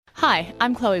Hi,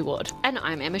 I'm Chloe Ward. And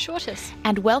I'm Emma Shortis.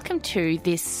 And welcome to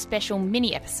this special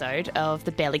mini episode of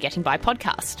the Barely Getting By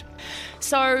podcast.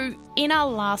 So, in our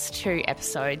last two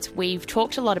episodes, we've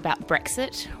talked a lot about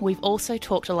Brexit. We've also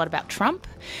talked a lot about Trump.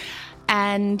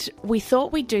 And we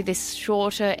thought we'd do this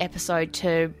shorter episode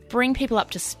to bring people up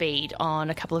to speed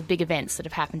on a couple of big events that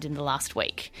have happened in the last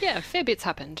week. Yeah, a fair bit's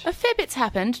happened. A fair bit's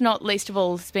happened, not least of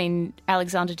all has been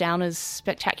Alexander Downer's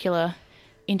spectacular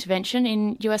intervention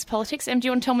in US politics. Em, do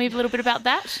you want to tell me a little bit about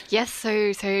that? Yes,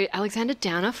 so Alexander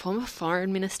Downer, former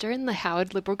foreign minister in the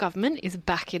Howard Liberal government, is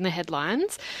back in the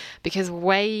headlines because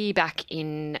way back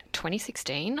in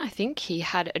 2016, I think, he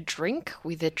had a drink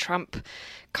with a Trump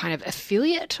kind of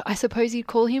affiliate, I suppose you'd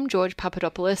call him, George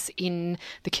Papadopoulos, in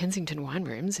the Kensington wine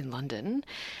rooms in London.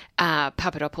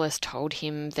 Papadopoulos told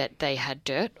him that they had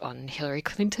dirt on Hillary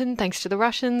Clinton thanks to the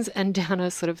Russians, and Downer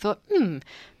sort of thought,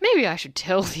 maybe I should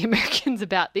tell the Americans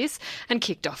about this, and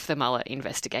kicked off the Mueller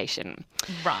investigation.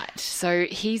 Right. So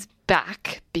he's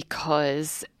back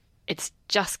because it's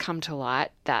just come to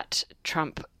light that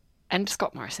Trump and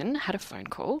Scott Morrison had a phone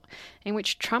call in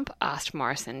which Trump asked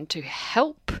Morrison to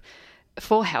help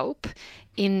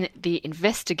in the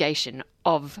investigation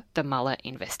of the Mueller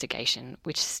investigation,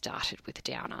 which started with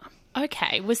Downer.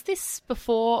 Okay, was this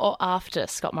before or after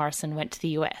Scott Morrison went to the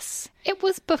US? It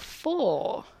was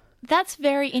before. That's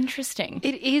very interesting.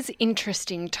 It is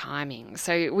interesting timing.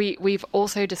 So we've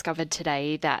also discovered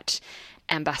today that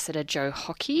Ambassador Joe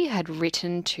Hockey had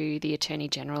written to the Attorney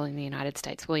General in the United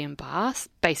States, William Barr,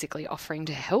 basically offering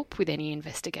to help with any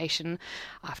investigation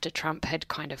after Trump had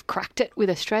kind of cracked it with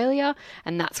Australia.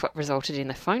 And that's what resulted in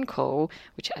the phone call,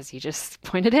 which, as you just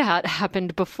pointed out,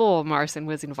 happened before Morrison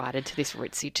was invited to this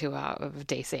ritzy tour of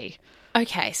DC.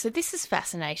 Okay, so this is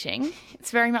fascinating.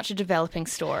 It's very much a developing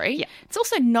story. Yeah. It's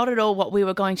also not at all what we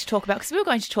were going to talk about, because we were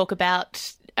going to talk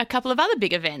about a couple of other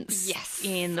big events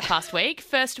in the past week.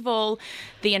 First of all,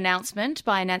 the announcement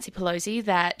by Nancy Pelosi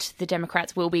that the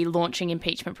Democrats will be launching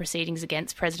impeachment proceedings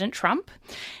against President Trump,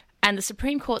 and the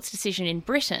Supreme Court's decision in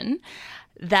Britain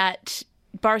that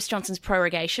Boris Johnson's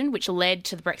prorogation, which led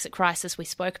to the Brexit crisis we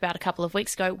spoke about a couple of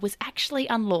weeks ago, was actually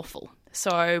unlawful.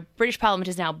 So British Parliament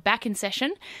is now back in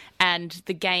session, and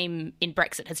the game in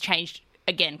Brexit has changed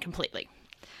again completely.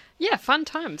 Yeah, fun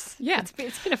times. Yeah.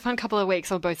 It's been a fun couple of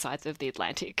weeks on both sides of the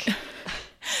Atlantic.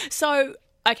 So,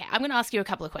 okay, I'm going to ask you a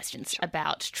couple of questions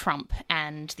about Trump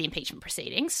and the impeachment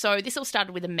proceedings. So this all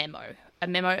started with a memo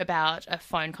about a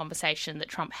phone conversation that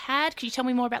Trump had. Could you tell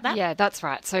me more about that? Yeah, that's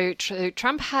right. So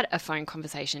Trump had a phone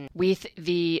conversation with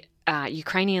the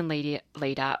Ukrainian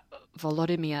leader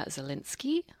Volodymyr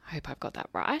Zelensky, I hope I've got that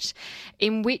right,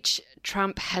 in which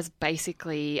Trump has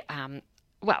basically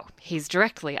he's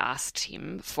directly asked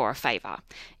him for a favour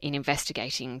in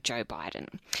investigating Joe Biden.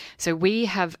 So we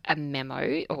have a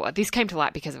memo, or this came to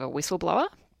light because of a whistleblower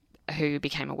who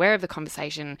became aware of the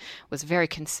conversation, was very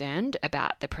concerned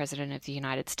about the President of the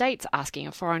United States asking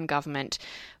a foreign government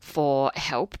for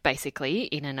help, basically,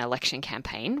 in an election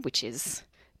campaign, which is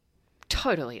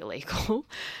totally illegal.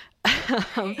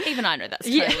 Even I know that's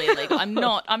totally illegal. I'm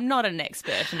not an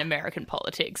expert in American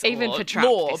politics. Even or for Trump,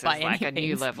 law this by is like any a new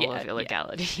means. level of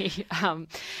illegality.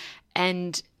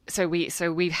 And so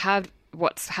we've had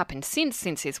what's happened since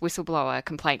his whistleblower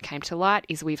complaint came to light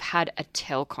is we've had a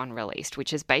Telcon released,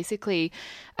 which is basically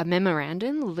a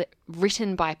memorandum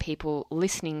written by people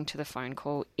listening to the phone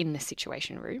call in the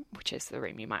Situation Room, which is the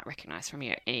room you might recognise from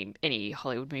any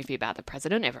Hollywood movie about the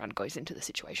president. Everyone goes into the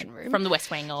Situation Room. From The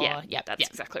West Wing or... Yeah, that's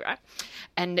exactly right.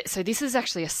 And so this is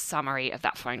actually a summary of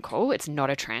that phone call. It's not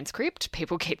a transcript.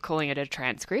 People keep calling it a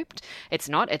transcript. It's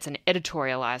not. It's an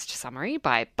editorialised summary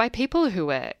by people who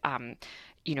are...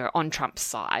 on Trump's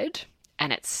side,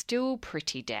 and it's still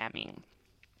pretty damning.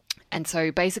 And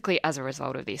so basically as a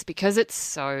result of this, because it's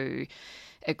so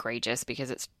egregious, because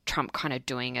it's Trump kind of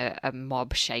doing a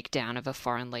mob shakedown of a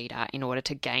foreign leader in order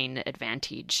to gain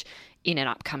advantage in an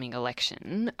upcoming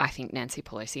election, I think Nancy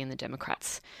Pelosi and the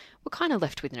Democrats were kind of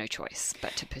left with no choice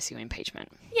but to pursue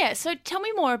impeachment. Yeah, so tell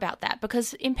me more about that,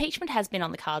 because impeachment has been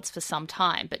on the cards for some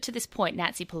time, but to this point,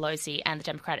 Nancy Pelosi and the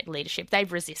Democratic leadership,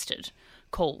 they've resisted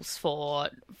calls for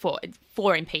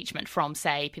impeachment from,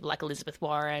 say, people like Elizabeth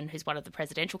Warren, who's one of the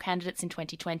presidential candidates in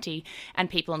 2020, and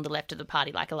people on the left of the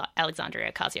party like Alexandria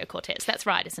Ocasio-Cortez. That's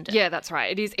right, isn't it? Yeah, that's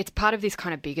right. It is. It's part of this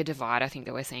kind of bigger divide, I think,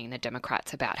 that we're seeing in the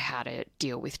Democrats about how to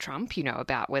deal with Trump,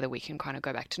 about whether we can kind of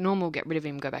go back to normal, get rid of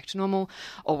him, go back to normal,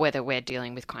 or whether we're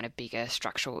dealing with kind of bigger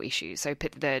structural issues. So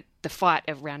the fight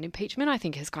around impeachment, I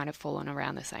think, has kind of fallen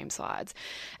around the same sides.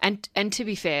 And to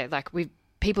be fair, like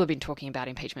people have been talking about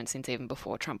impeachment since even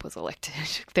before Trump was elected.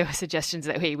 There were suggestions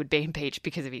that he would be impeached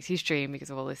because of his history and because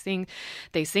of all these things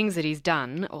that he's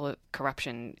done, or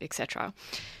corruption, etc.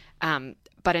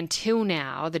 But until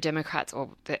now, the Democrats, or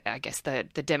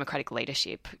the Democratic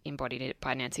leadership embodied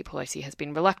by Nancy Pelosi, has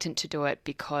been reluctant to do it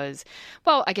because,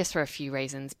 well, I guess for a few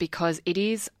reasons. Because it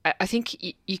is, I think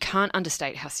you can't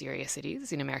understate how serious it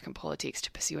is in American politics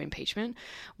to pursue impeachment.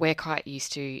 We're quite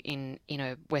used to, in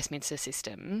a Westminster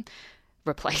system,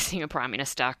 replacing a prime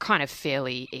minister kind of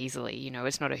fairly easily. You know,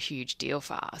 it's not a huge deal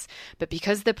for us. But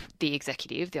because the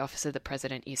executive, the office of the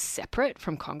president, is separate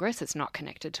from Congress, it's not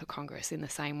connected to Congress in the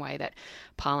same way that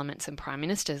parliaments and prime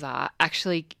ministers are,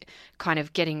 actually kind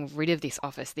of getting rid of this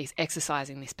office, this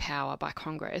exercising this power by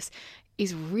Congress,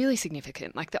 is really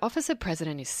significant. Like, the office of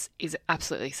president is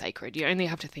absolutely sacred. You only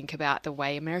have to think about the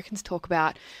way Americans talk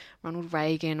about Ronald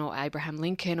Reagan or Abraham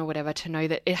Lincoln or whatever to know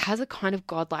that it has a kind of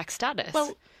godlike status.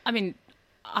 Well, I mean,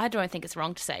 I don't think it's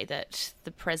wrong to say that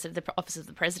the office of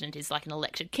the president is like an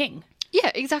elected king. Yeah,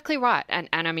 exactly right. And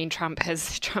I mean, Trump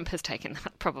has taken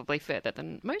that probably further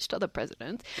than most other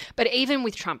presidents. But even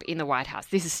with Trump in the White House,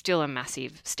 this is still a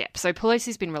massive step. So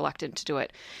Pelosi's been reluctant to do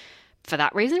it for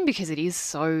that reason, because it is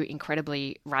so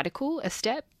incredibly radical a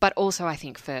step. But also, I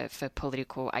think for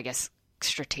political, I guess,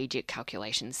 strategic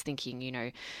calculations, thinking, you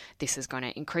know, this is going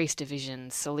to increase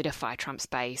divisions, solidify Trump's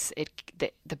base.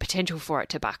 The potential for it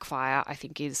to backfire, I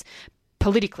think, is,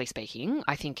 politically speaking,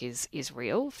 I think is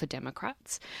real for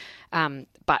Democrats.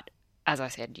 But as I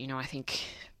said, you know, I think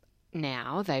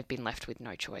now they've been left with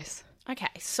no choice. Okay,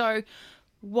 so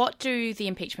what do the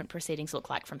impeachment proceedings look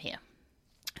like from here?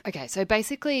 Okay, so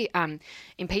basically,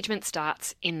 impeachment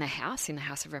starts in the House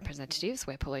of Representatives,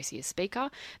 where Pelosi is Speaker.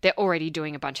 They're already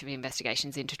doing a bunch of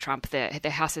investigations into Trump. The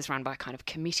House is run by kind of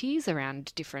committees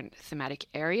around different thematic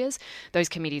areas. Those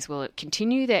committees will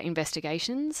continue their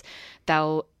investigations.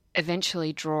 They'll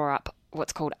eventually draw up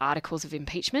what's called articles of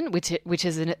impeachment, which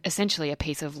is essentially a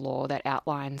piece of law that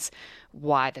outlines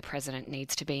why the president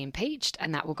needs to be impeached,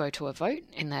 and that will go to a vote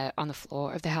on the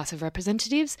floor of the House of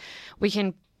Representatives. We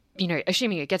can, you know,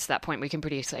 assuming it gets to that point, we can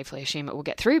pretty safely assume it will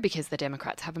get through because the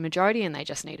Democrats have a majority and they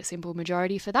just need a simple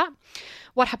majority for that.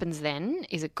 What happens then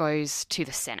is it goes to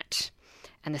the Senate,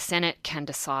 and the Senate can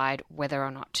decide whether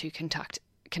or not to conduct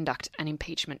an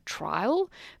impeachment trial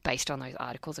based on those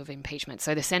articles of impeachment.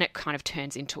 So the Senate kind of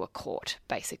turns into a court,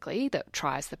 basically, that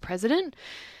tries the president.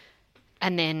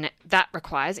 And then that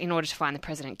requires, in order to find the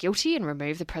president guilty and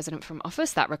remove the president from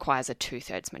office, that requires a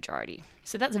 2/3 majority.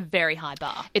 So that's a very high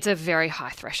bar. It's a very high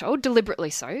threshold,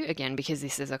 deliberately so, again, because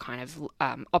this is a kind of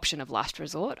option of last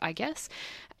resort, I guess.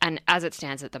 And as it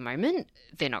stands at the moment,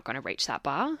 they're not going to reach that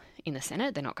bar in the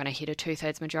Senate. They're not going to hit a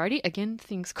 2/3 majority. Again,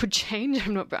 things could change.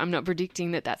 I'm not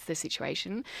predicting that that's the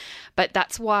situation. But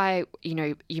that's why, you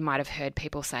know, you might have heard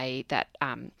people say that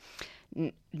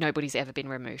nobody's ever been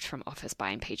removed from office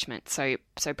by impeachment. So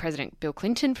President Bill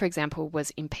Clinton, for example,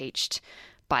 was impeached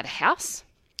by the House.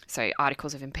 So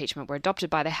articles of impeachment were adopted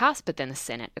by the House, but then the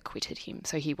Senate acquitted him.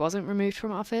 So he wasn't removed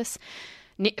from office.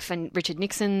 For Richard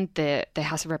Nixon, the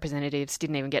House of Representatives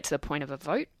didn't even get to the point of a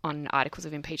vote on articles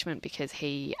of impeachment because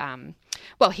he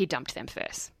dumped them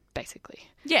first, basically.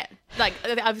 Yeah, like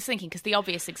I was thinking, because the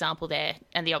obvious example there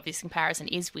and the obvious comparison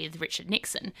is with Richard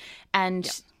Nixon,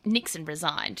 and Nixon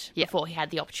resigned before he had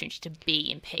the opportunity to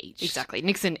be impeached. Exactly.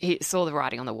 Nixon, he saw the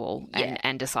writing on the wall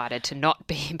and decided to not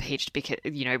be impeached because,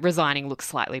 you know, resigning looks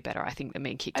slightly better, I think, than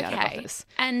being kicked out of office.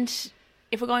 And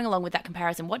if we're going along with that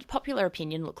comparison, what did popular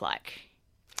opinion look like?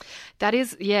 That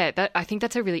is, I think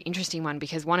that's a really interesting one,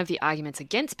 because one of the arguments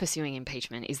against pursuing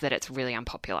impeachment is that it's really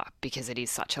unpopular because it is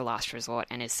such a last resort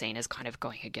and is seen as kind of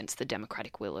going against the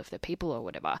democratic will of the people or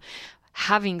whatever.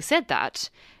 Having said that,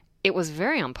 it was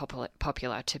very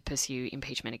unpopular to pursue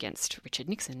impeachment against Richard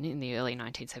Nixon in the early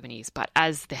 1970s. But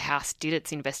as the House did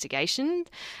its investigation,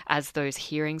 as those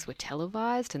hearings were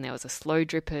televised and there was a slow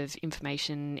drip of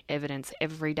information, evidence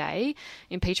every day,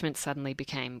 impeachment suddenly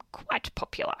became quite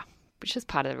popular, which is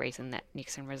part of the reason that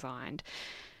Nixon resigned.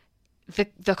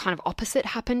 The kind of opposite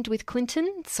happened with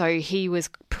Clinton. So he was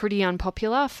pretty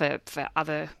unpopular for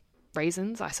other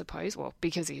reasons, I suppose, well,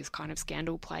 because he was kind of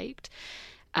scandal-plagued.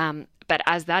 But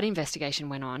as that investigation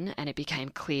went on and it became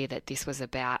clear that this was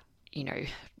about, you know,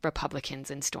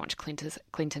 Republicans and staunch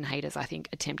Clinton haters, I think,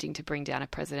 attempting to bring down a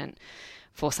president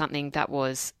for something that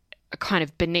was kind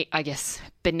of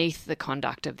beneath the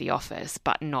conduct of the office,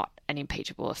 but not an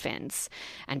impeachable offence.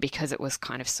 And because it was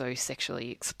kind of so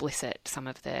sexually explicit, some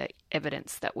of the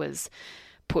evidence that was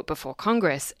put before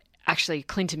Congress, actually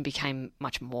Clinton became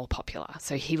much more popular.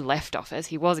 So he left office.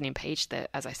 He wasn't impeached.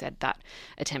 As I said, that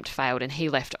attempt failed, and he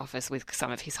left office with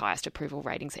some of his highest approval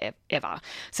ratings ever.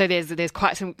 So there's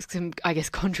quite some I guess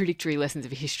contradictory lessons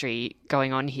of history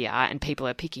going on here, and people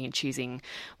are picking and choosing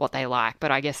what they like.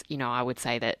 But I guess, I would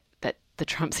say that the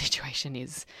Trump situation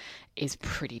is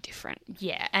pretty different.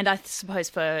 Yeah, and I suppose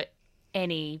for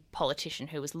any politician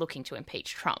who was looking to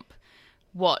impeach Trump,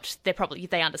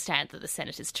 they understand that the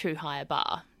Senate is too high a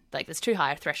bar. Like, there's too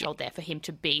high a threshold there for him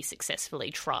to be successfully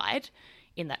tried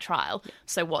in that trial. Yeah.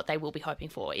 So what they will be hoping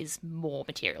for is more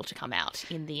material to come out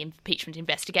in the impeachment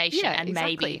investigation and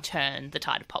maybe turn the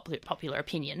tide of popular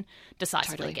opinion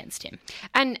decisively against him.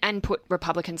 And put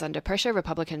Republicans under pressure,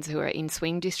 Republicans who are in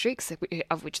swing districts,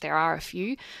 of which there are a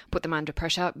few, put them under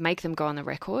pressure, make them go on the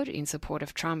record in support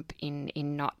of Trump in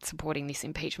not supporting this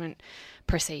impeachment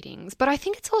proceedings. But I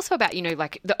think it's also about,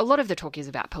 a lot of the talk is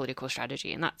about political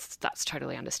strategy, and that's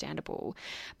totally understandable.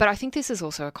 But I think this is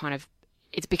also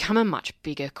it's become a much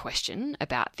bigger question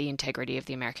about the integrity of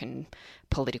the American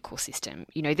political system.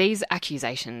 These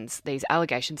accusations, these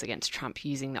allegations against Trump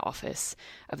using the office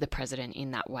of the president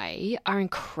in that way are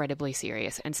incredibly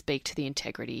serious and speak to the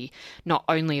integrity not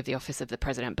only of the office of the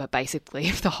president, but basically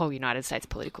of the whole United States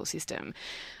political system,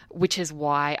 which is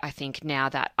why I think now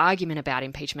that argument about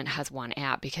impeachment has won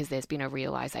out, because there's been a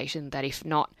realization that if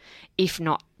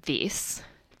not this,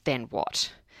 then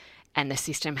what? And the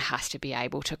system has to be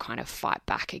able to kind of fight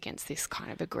back against this kind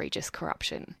of egregious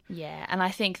corruption. Yeah, and I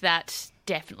think that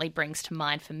definitely brings to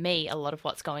mind for me a lot of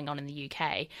what's going on in the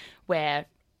UK, where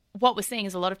what we're seeing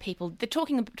is a lot of people, they're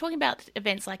talking about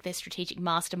events like they're strategic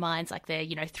masterminds, like they're,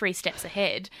 3 steps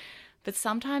ahead. But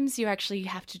sometimes you actually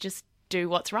have to just do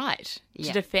what's right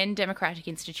to defend democratic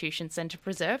institutions and to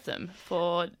preserve them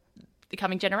for the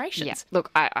coming generations. Yeah.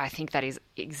 Look, I think that is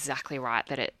exactly right,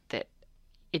 that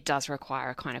it does require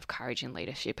a kind of courage in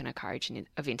leadership and a courage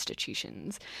of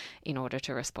institutions in order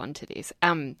to respond to this.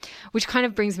 Which kind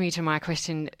of brings me to my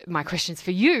questions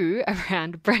for you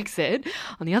around Brexit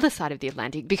on the other side of the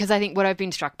Atlantic, because I think what I've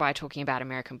been struck by talking about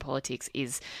American politics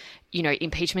is,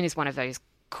 impeachment is one of those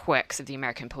quirks of the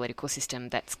American political system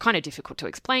that's kind of difficult to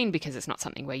explain because it's not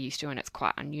something we're used to and it's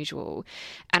quite unusual.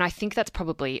 And I think that's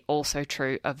probably also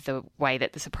true of the way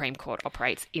that the Supreme Court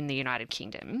operates in the United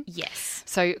Kingdom. Yes.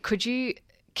 So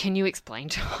can you explain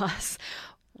to us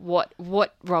what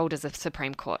role does the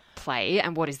Supreme Court play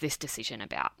and what is this decision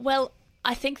about? Well,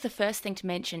 I think the first thing to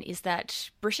mention is that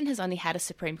Britain has only had a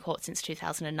Supreme Court since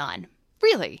 2009.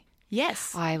 Really?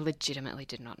 Yes. I legitimately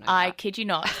did not know I that. kid you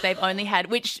not. They've only had,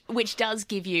 which does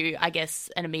give you, I guess,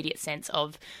 an immediate sense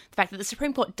of the fact that the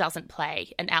Supreme Court doesn't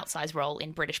play an outsized role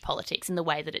in British politics in the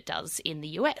way that it does in the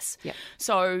US. Yep.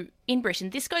 So in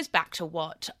Britain, this goes back to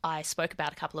what I spoke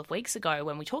about a couple of weeks ago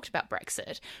when we talked about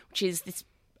Brexit, which is this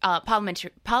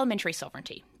parliamentary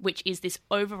sovereignty, which is this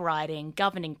overriding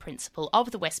governing principle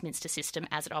of the Westminster system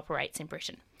as it operates in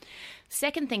Britain. The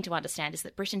second thing to understand is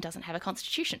that Britain doesn't have a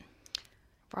constitution.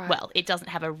 Right. Well, it doesn't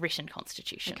have a written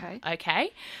constitution.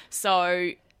 Okay.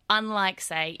 So unlike,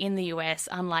 say, in the US,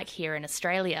 unlike here in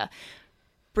Australia,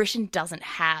 Britain doesn't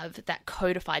have that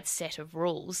codified set of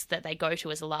rules that they go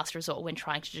to as a last resort when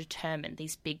trying to determine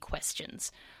these big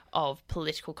questions of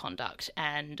political conduct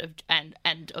and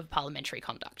of parliamentary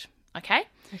conduct. Okay?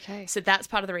 Okay. So that's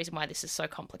part of the reason why this is so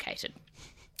complicated.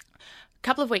 A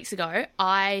couple of weeks ago,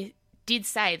 I did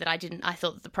say that I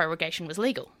thought that the prorogation was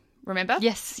legal. Remember?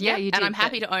 Yes. Yeah, you did. And I'm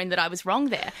happy to own that I was wrong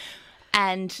there.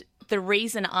 And the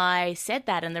reason I said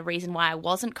that and the reason why I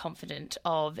wasn't confident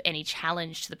of any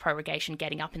challenge to the prorogation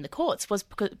getting up in the courts was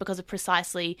because of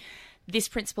precisely this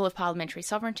principle of parliamentary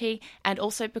sovereignty, and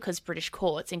also because British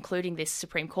courts, including this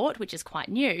Supreme Court, which is quite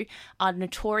new, are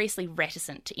notoriously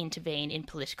reticent to intervene in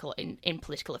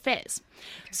political affairs.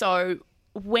 Okay. So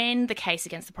when the case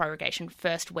against the prorogation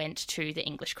first went to the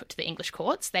English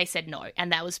courts, they said no, and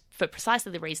that was for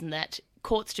precisely the reason that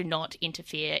courts do not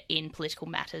interfere in political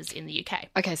matters in the UK.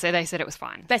 Okay, so they said it was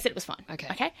fine. They said it was fine.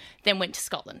 Okay. Then went to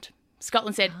Scotland.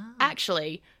 Scotland said,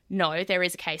 actually, no, there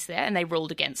is a case there, and they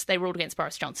ruled against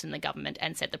Boris Johnson and the government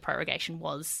and said the prorogation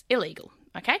was illegal.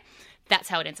 Okay, that's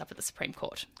how it ends up at the Supreme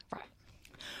Court. Right.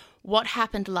 What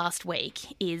happened last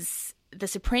week is the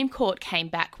Supreme Court came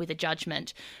back with a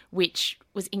judgment which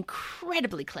was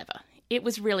incredibly clever. It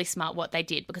was really smart what they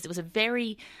did because it was a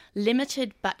very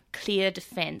limited but clear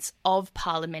defence of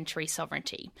parliamentary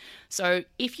sovereignty. So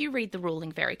if you read the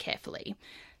ruling very carefully,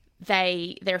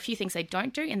 there are a few things they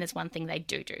don't do and there's one thing they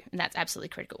do, and that's absolutely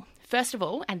critical. First of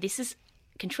all, and this is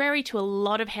contrary to a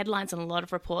lot of headlines and a lot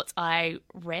of reports I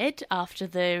read after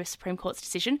the Supreme Court's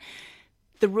decision,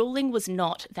 The ruling was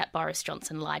not that Boris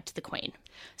Johnson lied to the Queen.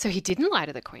 So he didn't lie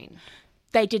to the Queen?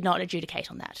 They did not adjudicate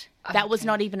on that. Okay. That was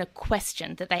not even a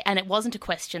question and it wasn't a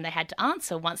question they had to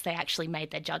answer once they actually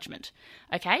made their judgment.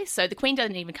 Okay, so the Queen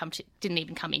didn't even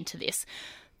come into this.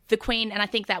 The Queen, and I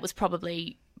think that was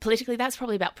probably politically, that's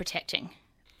probably about protecting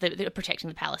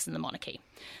the palace and the monarchy.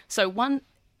 So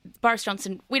Boris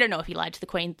Johnson, we don't know if he lied to the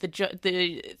Queen.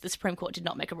 The Supreme Court did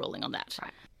not make a ruling on that.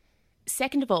 Right.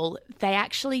 Second of all, they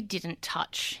actually didn't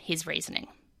touch his reasoning.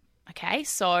 Okay,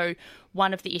 so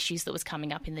one of the issues that was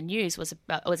coming up in the news was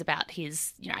about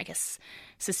his,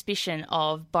 suspicion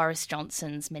of Boris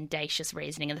Johnson's mendacious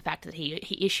reasoning and the fact that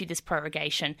he issued this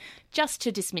prorogation just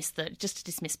to dismiss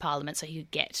Parliament so he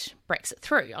could get Brexit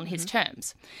through on his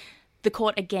terms. The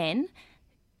court again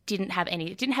didn't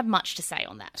have much to say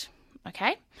on that.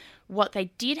 Okay, what they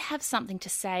did have something to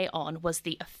say on was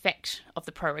the effect of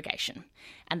the prorogation.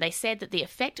 And they said that the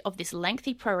effect of this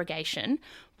lengthy prorogation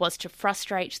was to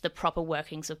frustrate the proper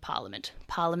workings of Parliament.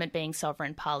 Parliament being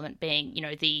sovereign, Parliament being,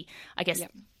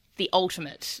 the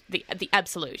ultimate, the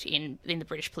absolute in the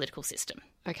British political system.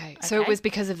 Okay, so it was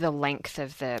because of the length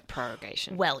of the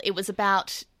prorogation. Well, it was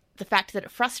about the fact that it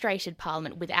frustrated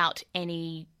Parliament without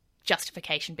any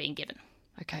justification being given.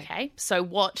 Okay. So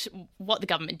what the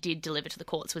government did deliver to the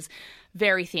courts was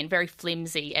very thin, very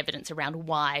flimsy evidence around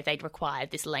why they'd required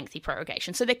this lengthy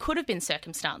prorogation. So there could have been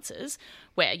circumstances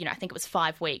where, I think it was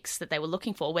 5 weeks that they were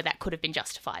looking for, where that could have been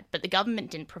justified. But the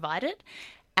government didn't provide it.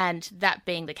 And that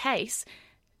being the case,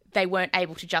 they weren't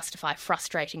able to justify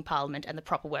frustrating Parliament and the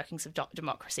proper workings of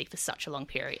democracy for such a long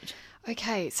period.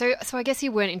 Okay, so I guess you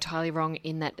weren't entirely wrong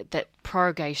in that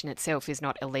prorogation itself is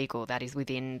not illegal. That is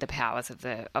within the powers of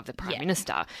the Prime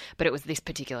Minister. But it was this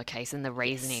particular case and the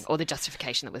reasoning or the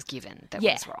justification that was given that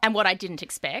was wrong. And what I didn't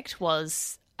expect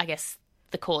was, I guess,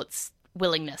 the court's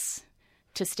willingness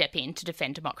to step in to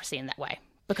defend democracy in that way.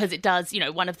 Because it does,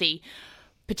 one of the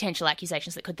potential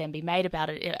accusations that could then be made about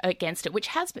it against it, which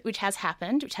has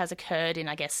happened, which has occurred in,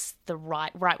 I guess, the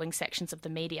right-wing sections of the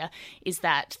media, is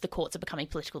that the courts are becoming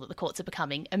political, that the courts are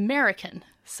becoming American.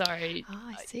 So, I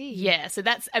see. Yeah, so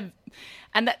that's and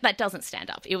that doesn't stand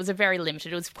up. It was a very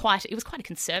limited. It was quite a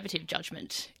conservative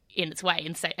judgment in its way,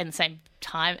 at the same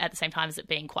time as it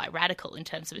being quite radical in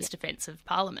terms of its defence of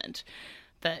Parliament.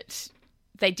 But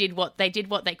they did what they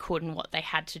could and what they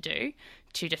had to do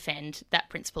to defend that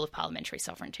principle of parliamentary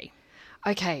sovereignty.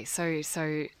 Okay,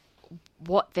 so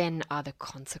what then are the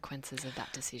consequences of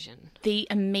that decision? The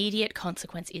immediate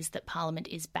consequence is that Parliament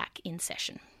is back in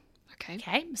session.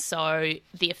 Okay, so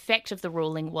the effect of the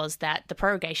ruling was that the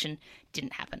prorogation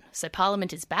didn't happen. So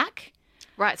Parliament is back.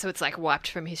 Right, so it's like wiped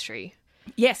from history.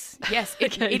 Yes,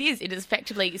 it is. It is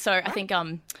effectively. So I think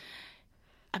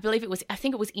I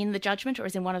think it was in the judgment, or it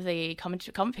was in one of the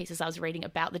comment pieces I was reading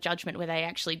about the judgment, where they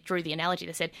actually drew the analogy.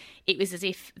 They said it was as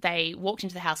if they walked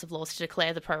into the House of Lords to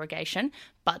declare the prorogation,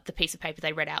 but the piece of paper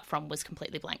they read out from was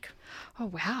completely blank. Oh,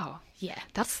 wow. Yeah.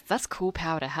 That's cool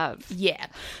power to have. Yeah.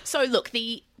 So look,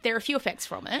 there are a few effects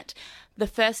from it. The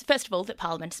first of all, that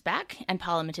Parliament is back, and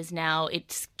Parliament is now,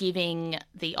 it's giving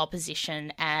the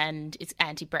opposition and its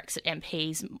anti-Brexit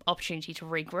MPs opportunity to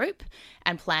regroup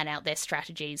and plan out their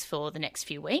strategies for the next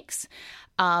few weeks.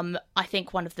 I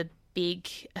think one of the big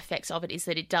effects of it is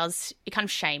that it kind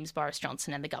of shames Boris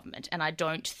Johnson and the government, and I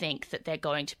don't think that they're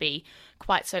going to be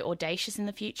quite so audacious in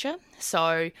the future.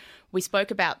 So we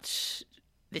spoke about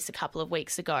this a couple of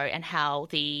weeks ago, and how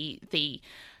the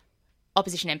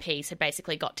opposition MPs had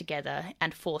basically got together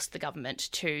and forced the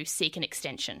government to seek an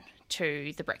extension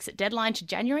to the Brexit deadline to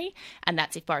January, and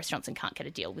that's if Boris Johnson can't get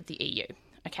a deal with the EU.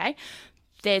 Okay,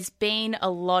 there's been a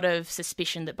lot of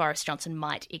suspicion that Boris Johnson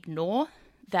might ignore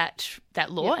that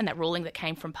law and that ruling that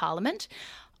came from Parliament.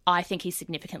 I think he's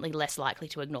significantly less likely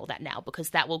to ignore that now,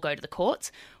 because that will go to the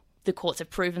courts. The courts have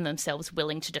proven themselves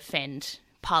willing to defend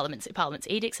Parliament's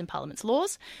edicts and Parliament's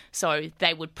laws, so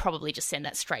they would probably just send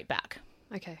that straight back.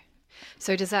 Okay.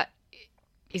 So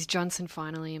is Johnson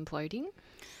finally imploding?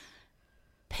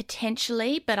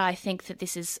 Potentially, but I think that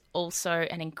this is also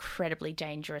an incredibly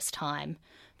dangerous time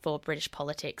for British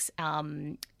politics.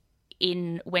 When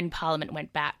Parliament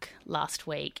went back last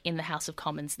week in the House of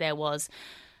Commons, there was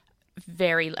a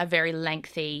very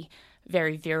lengthy,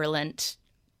 very virulent,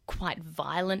 quite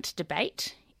violent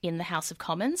debate in the House of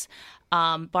Commons.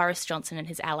 Boris Johnson and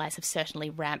his allies have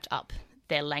certainly ramped up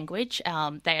their language.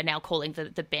 They are now calling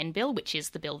the Benn Bill, which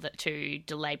is the bill to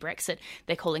delay Brexit,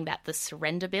 they're calling that the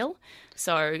surrender bill.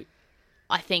 So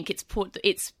I think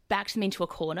it's backed them into a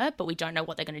corner, but we don't know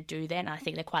what they're going to do then. I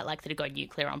think they're quite likely to go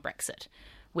nuclear on Brexit,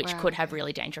 which could have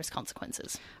really dangerous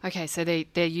consequences. Okay, so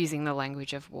they're using the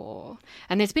language of war.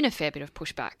 And there's been a fair bit of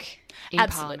pushback in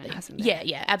Parliament, hasn't there?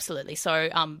 Yeah, absolutely. So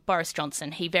Boris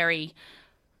Johnson, he very,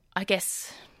 I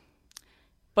guess,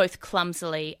 both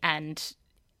clumsily and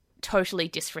totally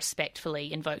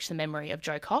disrespectfully invoked the memory of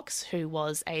Jo Cox, who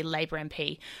was a Labor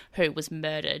MP who was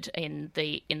murdered in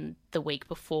the week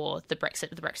before the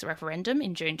Brexit referendum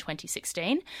in June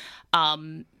 2016.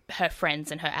 Her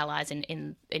friends and her allies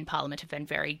in Parliament have been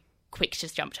very quick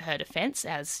to jump to her defence,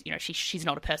 as you know, she's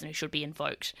not a person who should be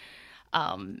invoked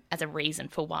as a reason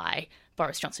for why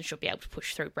Boris Johnson should be able to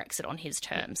push through Brexit on his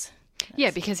terms.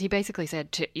 Yeah, because he basically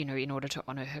said, in order to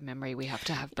honour her memory, we have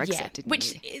to have Brexit, didn't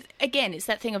which, he? Again, it's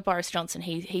that thing of Boris Johnson.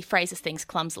 He phrases things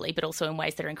clumsily, but also in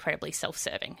ways that are incredibly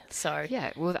self-serving. So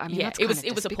yeah, well, I mean, that's it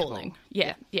was appalling.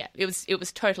 Yeah, it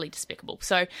was totally despicable.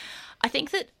 So I think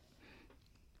that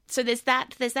there's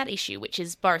that issue, which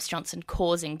is Boris Johnson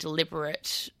causing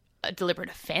deliberate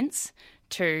offence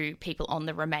to people on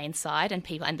the Remain side and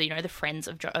the friends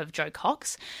of Jo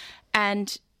Cox,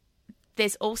 and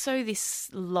there's also this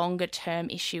longer-term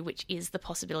issue, which is the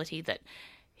possibility that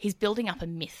he's building up a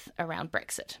myth around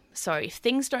Brexit. So if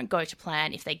things don't go to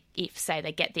plan, if say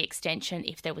they get the extension,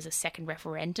 if there was a second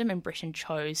referendum and Britain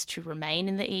chose to remain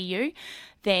in the EU,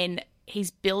 then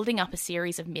he's building up a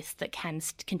series of myths that can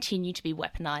continue to be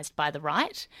weaponised by the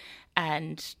right,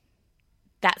 and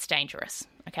that's dangerous.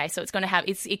 Okay, so it's going to have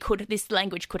this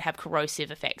language could have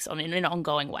corrosive effects in an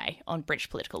ongoing way on British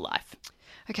political life.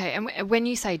 Okay, and when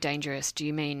you say dangerous, do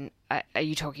you mean, are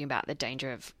you talking about the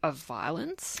danger of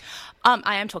violence?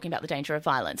 I am talking about the danger of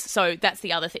violence. So that's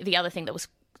the other thing that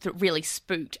really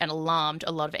spooked and alarmed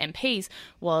a lot of MPs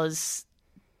was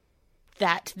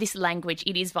that this language,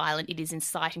 it is violent, it is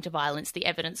inciting to violence. The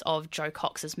evidence of Jo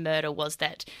Cox's murder was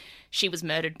that she was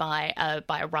murdered by a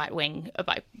right-wing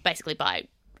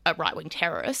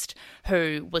terrorist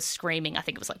who was screaming, I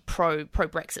think it was like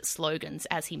pro-Brexit slogans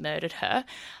as he murdered her.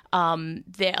 A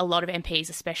lot of MPs,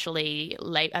 especially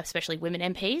women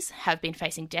MPs, have been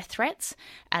facing death threats,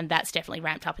 and that's definitely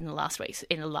ramped up in the last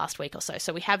week or so.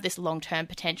 So we have this long-term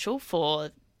potential for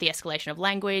the escalation of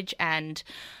language and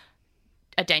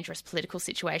a dangerous political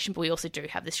situation, but we also do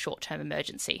have this short-term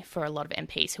emergency for a lot of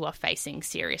MPs who are facing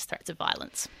serious threats of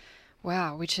violence.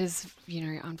 Wow, which is,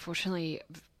 unfortunately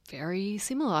very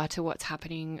similar to what's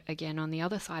happening again on the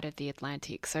other side of the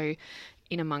Atlantic. So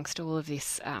in amongst all of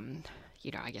this,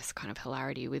 I guess kind of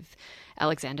hilarity with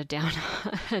Alexander Downer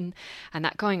and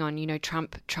that going on,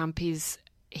 Trump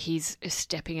he's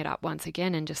stepping it up once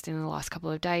again, and just in the last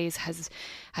couple of days has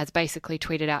basically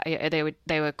tweeted out,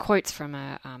 they were quotes from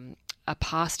a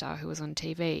pastor who was on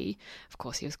TV. Of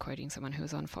course, he was quoting someone who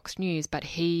was on Fox News, but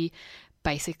he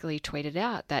basically tweeted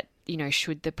out that,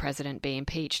 should the president be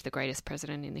impeached, the greatest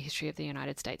president in the history of the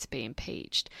United States be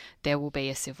impeached, there will be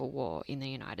a civil war in the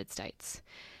United States.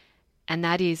 And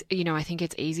that is, I think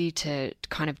it's easy to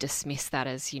kind of dismiss that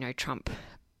as, Trump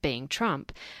being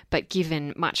Trump. But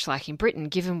given, much like in Britain,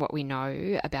 given what we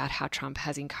know about how Trump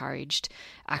has encouraged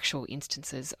actual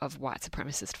instances of white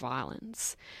supremacist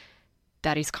violence,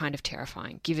 that is kind of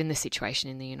terrifying. Given the situation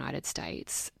in the United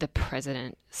States, the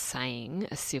president saying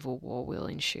a civil war will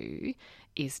ensue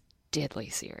is deadly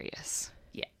serious.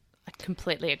 Yeah, I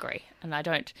completely agree. And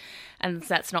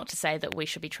that's not to say that we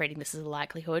should be treating this as a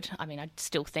likelihood. I mean, I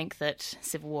still think that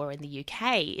civil war in the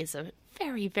UK is a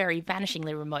very, very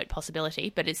vanishingly remote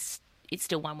possibility, but it's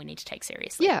still one we need to take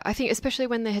seriously. Yeah, I think especially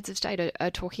when the heads of state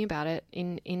are talking about it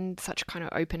in such kind of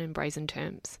open and brazen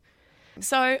terms.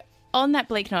 So on that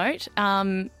bleak note,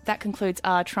 that concludes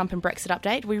our Trump and Brexit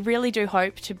update. We really do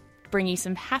hope to bring you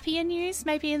some happier news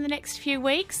maybe in the next few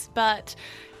weeks, but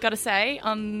gotta say,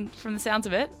 from the sounds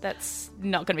of it, that's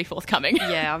not going to be forthcoming.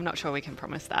 Yeah, I'm not sure we can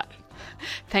promise that.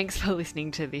 Thanks for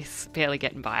listening to this Barely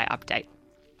Getting By update.